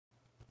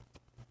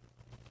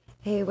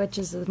Hey,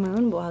 Witches of the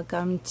Moon,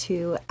 welcome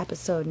to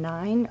episode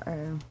 9,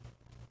 or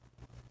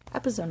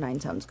episode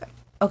 9 sounds good.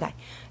 Okay,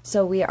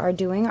 so we are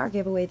doing our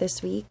giveaway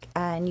this week,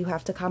 and you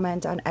have to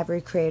comment on every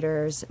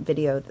creator's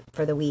video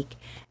for the week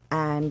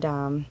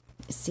and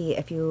see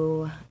if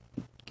you,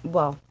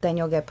 well, then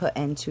you'll get put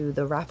into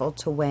the raffle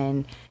to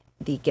win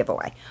the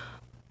giveaway.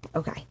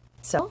 Okay,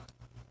 so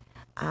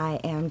I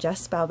am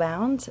just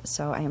spellbound,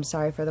 so I am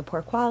sorry for the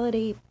poor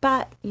quality,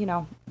 but you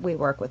know, we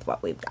work with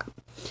what we've got.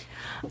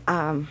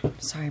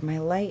 Sorry, my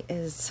light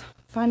is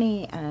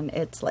funny and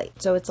it's late.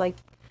 So it's like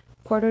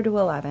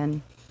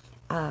 10:45.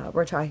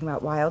 We're talking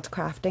about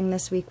Wildcrafting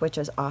this week, which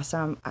is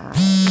awesome. I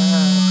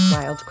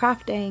love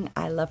Wildcrafting.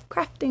 I love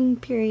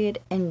crafting, period,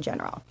 in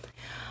general.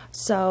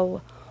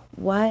 So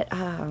what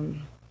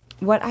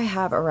I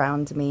have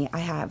around me, I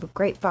have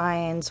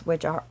grapevines,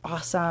 which are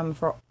awesome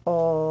for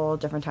all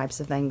different types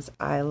of things.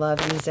 I love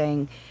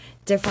using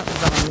different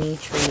viney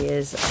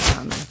trees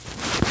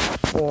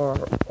for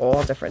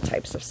all different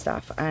types of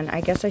stuff. And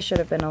I guess I should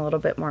have been a little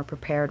bit more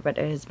prepared, but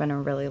it has been a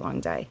really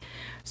long day.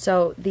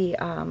 So the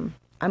I'm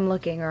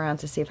looking around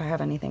to see if I have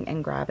anything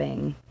in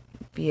grabbing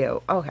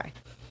view. Okay.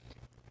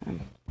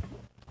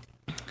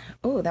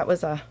 Oh, that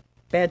was a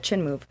bad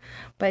chin move.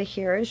 But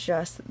here is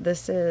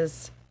this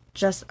is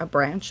just a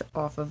branch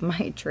off of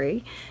my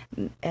tree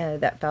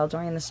that fell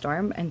during the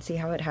storm, and see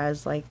how it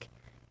has like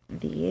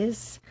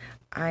these.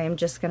 I am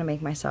just going to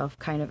make myself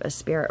kind of a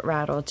spirit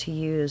rattle to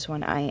use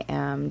when I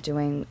am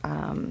doing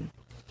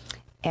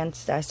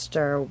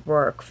ancestor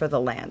work for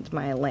the land,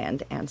 my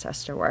land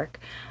ancestor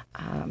work.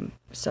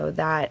 So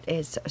that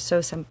is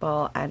so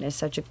simple and is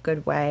such a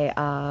good way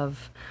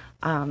of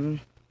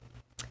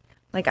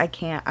like I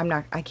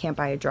can't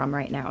buy a drum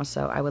right now,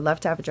 so I would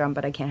love to have a drum,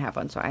 but I can't have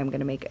one, so I'm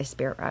going to make a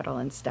spirit rattle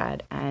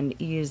instead and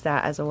use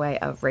that as a way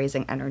of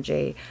raising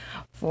energy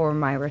for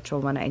my ritual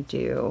when I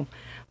do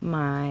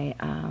my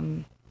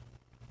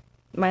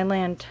my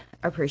land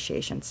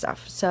appreciation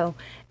stuff. So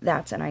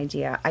that's an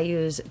idea. I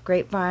use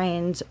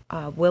grapevines,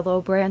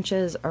 willow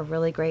branches are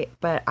really great,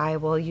 but I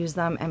will use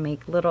them and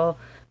make little,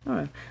 I don't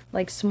know,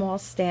 like small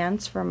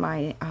stands for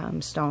my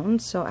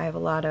stones. So I have a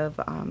lot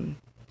of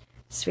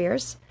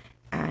spheres,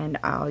 and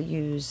I'll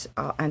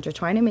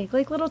intertwine and make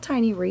like little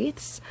tiny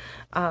wreaths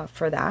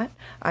for that.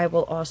 I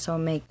will also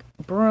make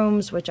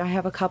brooms, which I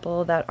have a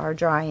couple that are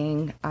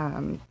drying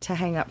to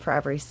hang up for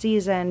every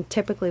season.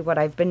 Typically what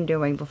I've been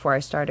doing before I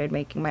started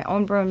making my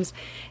own brooms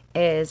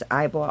is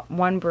I bought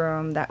one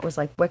broom that was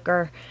like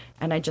wicker,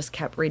 and I just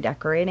kept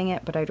redecorating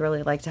it, but I'd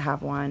really like to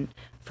have one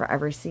for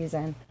every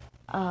season.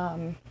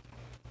 And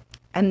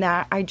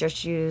that I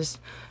just used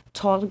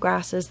tall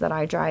grasses that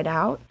I dried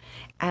out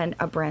and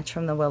a branch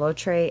from the willow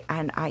tree,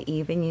 and I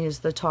even use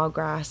the tall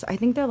grass. I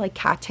think they're like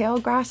cattail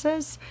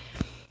grasses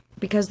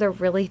because they're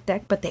really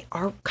thick, but they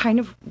are kind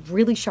of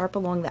really sharp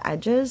along the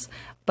edges.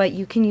 But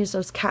you can use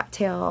those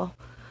cattail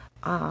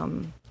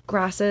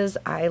grasses.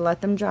 I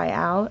let them dry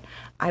out.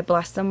 I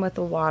bless them with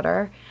the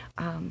water,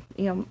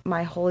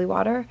 my holy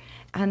water,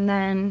 and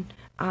then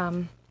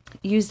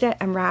used it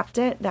and wrapped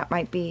it. That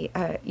might be,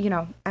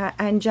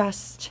 and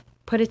just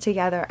put it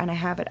together, and I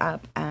have it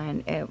up,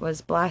 and it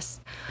was blessed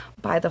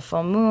by the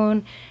full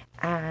moon.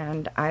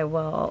 And I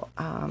will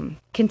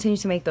continue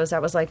to make those.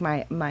 That was like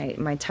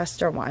my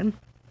tester one.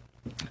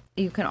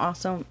 You can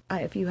also,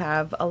 if you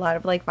have a lot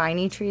of like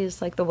viney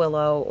trees like the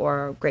willow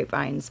or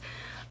grapevines,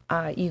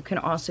 you can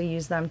also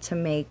use them to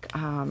make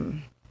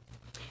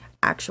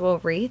actual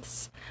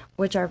wreaths,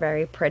 which are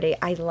very pretty.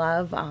 I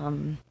love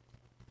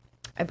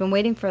I've been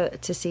waiting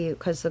to see,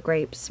 because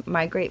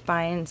my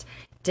grapevines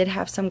did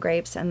have some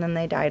grapes and then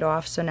they died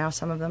off, so now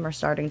some of them are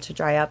starting to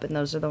dry up, and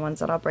those are the ones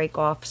that I'll break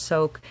off,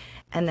 soak,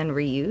 and then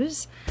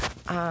reuse.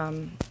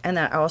 And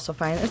that I also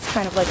find it's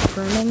kind of like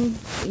pruning,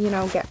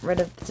 get rid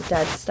of the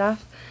dead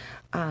stuff,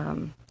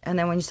 and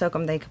then when you soak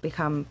them they could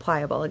become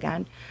pliable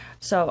again.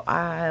 So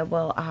I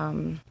will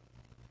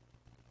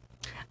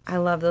I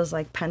love those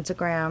like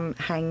pentagram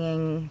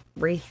hanging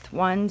wreath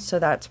ones, so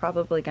that's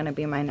probably going to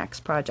be my next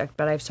project,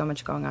 but I have so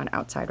much going on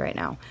outside right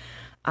now.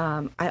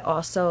 I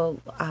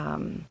also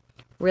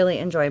really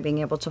enjoy being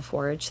able to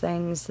forage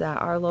things that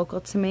are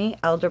local to me.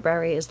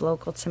 Elderberry is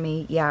local to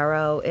me.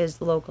 Yarrow is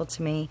local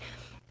to me.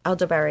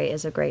 Elderberry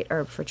is a great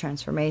herb for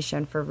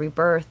transformation, for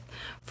rebirth,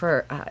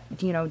 for,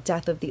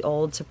 death of the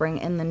old, to bring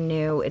in the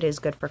new. It is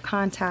good for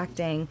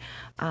contacting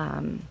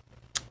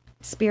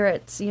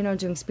spirits,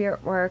 doing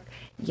spirit work.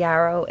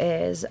 Yarrow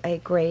is a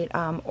great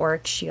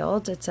auric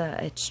shield.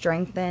 It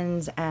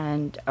strengthens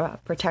and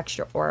protects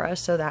your aura,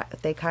 so that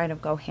they kind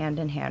of go hand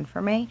in hand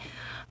for me.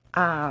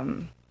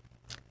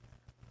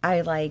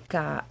 I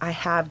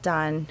have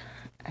done,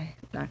 I'm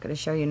not going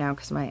to show you now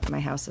because my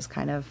house is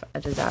kind of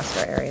a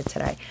disaster area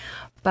today,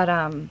 but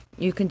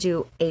you can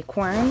do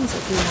acorns.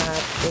 If you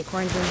have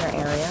acorns in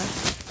your area,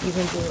 you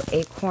can do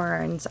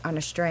acorns on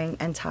a string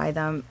and tie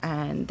them,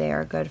 and they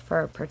are good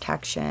for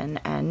protection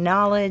and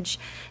knowledge,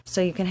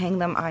 so you can hang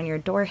them on your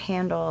door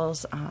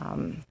handles.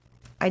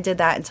 I did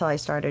that until I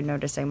started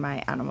noticing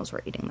my animals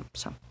were eating them,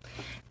 so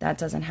that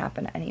doesn't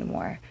happen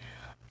anymore.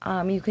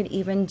 You could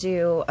even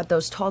do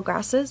those tall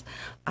grasses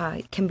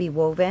can be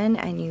woven,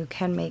 and you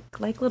can make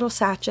like little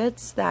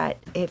sachets that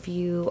if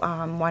you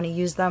want to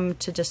use them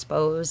to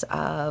dispose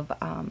of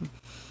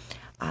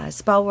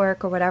spell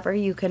work or whatever,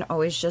 you can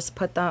always just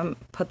put the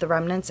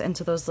remnants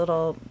into those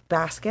little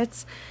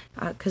baskets,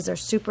 because they're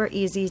super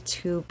easy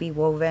to be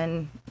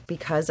woven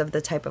because of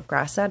the type of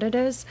grass that it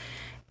is,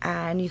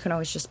 and you can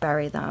always just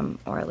bury them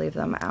or leave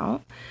them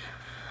out.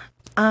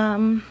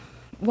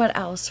 What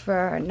else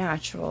for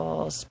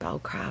natural spell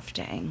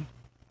crafting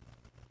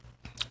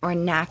or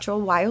natural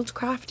wild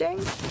crafting?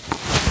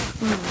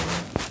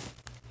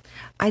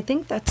 I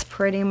think that's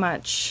pretty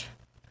much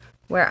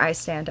where I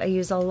stand. I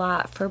use a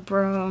lot for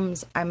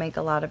brooms. I make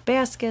a lot of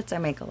baskets. I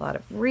make a lot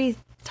of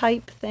wreath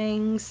type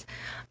things.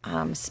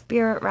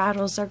 Spirit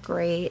rattles are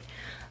great.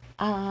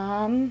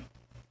 I'm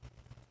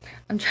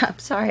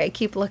sorry, I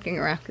keep looking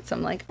around because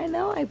I'm like, I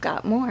know I've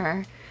got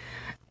more.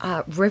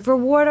 River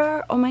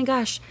water. Oh my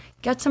gosh,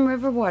 get some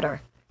river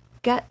water.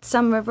 Get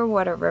some river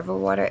water. River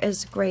water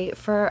is great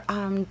for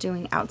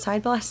doing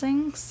outside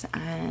blessings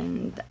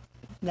and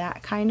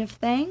that kind of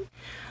thing.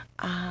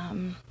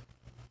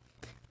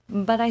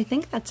 But I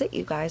think that's it,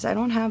 you guys. I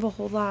don't have a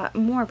whole lot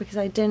more because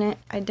I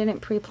didn't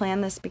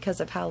pre-plan this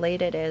because of how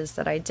late it is,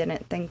 that I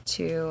didn't think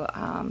to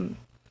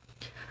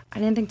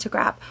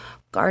grab.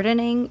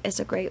 Gardening is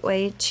a great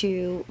way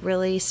to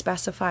really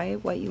specify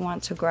what you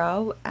want to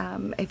grow.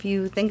 If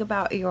you think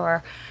about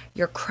your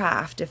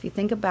craft, if you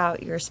think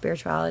about your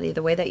spirituality,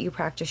 the way that you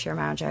practice your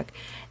magic,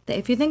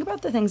 if you think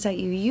about the things that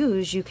you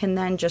use, you can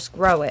then just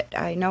grow it.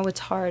 I know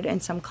it's hard in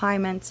some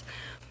climates,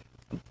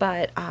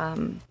 but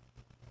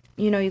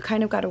you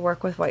kind of got to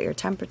work with what your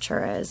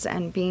temperature is.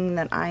 And being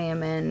that I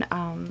am in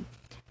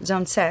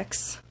zone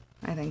 6,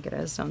 I think it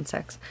is zone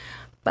 6,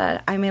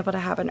 but I'm able to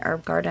have an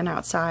herb garden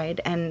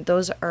outside, and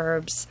those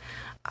herbs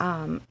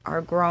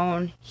are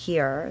grown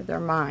here. They're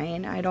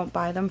mine. I don't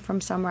buy them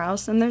from somewhere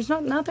else, and there's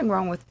nothing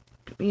wrong with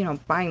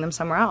buying them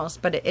somewhere else,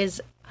 but it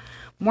is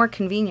more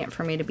convenient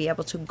for me to be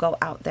able to go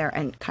out there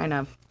and kind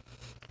of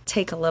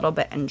take a little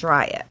bit and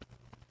dry it.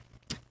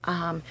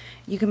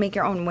 You can make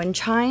your own wind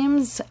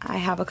chimes. I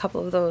have a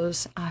couple of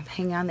those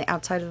hanging on the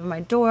outside of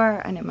my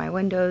door and in my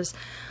windows.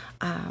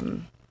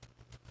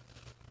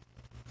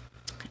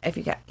 If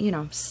you get,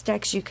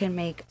 sticks, you can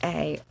make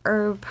a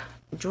herb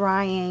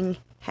drying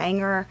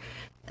hanger.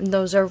 And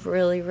those are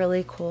really,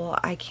 really cool.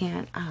 I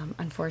can't,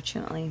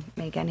 unfortunately,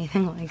 make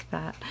anything like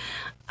that.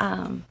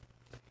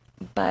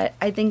 But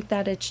I think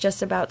that it's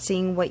just about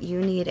seeing what you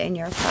need in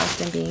your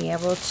craft and being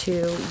able to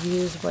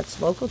use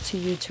what's local to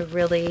you to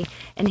really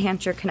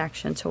enhance your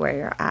connection to where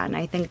you're at. And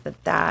I think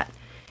that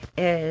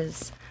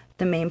is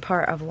the main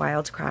part of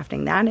wild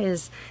crafting. That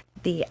is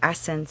the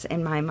essence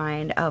in my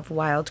mind of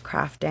wild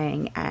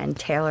crafting, and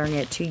tailoring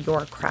it to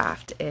your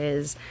craft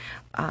is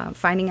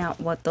finding out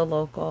what the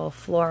local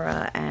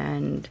flora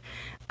and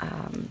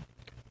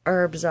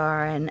herbs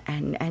are,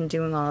 and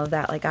doing all of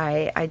that. Like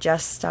I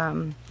just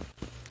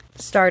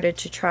started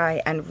to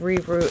try and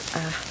reroot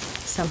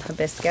some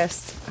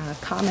hibiscus.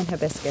 Common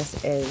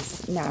hibiscus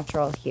is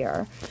natural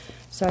here,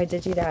 so I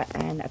did do that,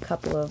 and a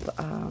couple of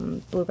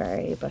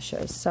blueberry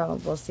bushes, so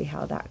we'll see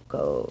how that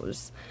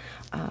goes.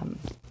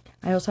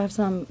 I also have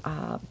some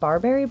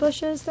barberry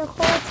bushes, they're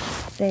called.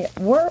 They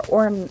were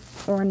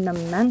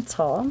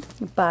ornamental,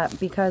 but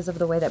because of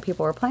the way that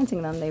people were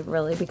planting them, they've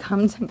really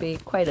become to be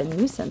quite a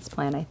nuisance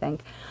plant, I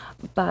think.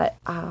 But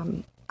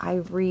I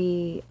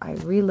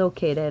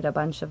relocated a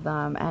bunch of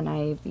them, and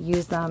I've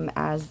used them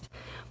as,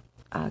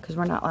 because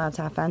we're not allowed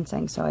to have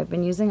fencing, so I've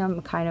been using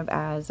them kind of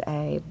as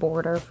a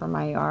border for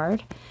my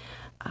yard.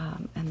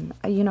 And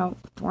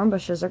thorn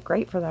bushes are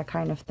great for that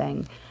kind of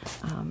thing.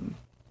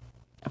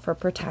 For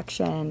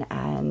protection,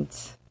 and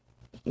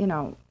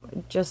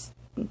just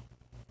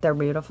they're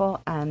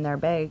beautiful, and they're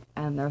big,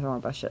 and they're thorn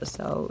bushes,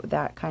 so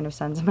that kind of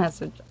sends a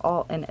message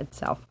all in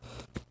itself.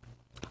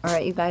 All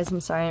right, you guys,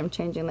 I'm sorry I'm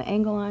changing the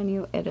angle on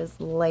you. It is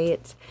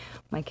late.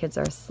 My kids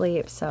are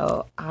asleep,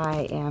 so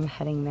I am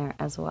heading there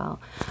as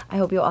well. I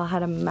hope you all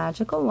had a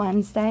magical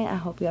Wednesday. I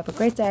hope you have a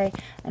great day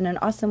and an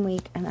awesome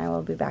week, and I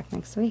will be back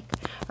next week.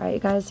 All right, you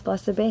guys,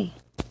 blessed be.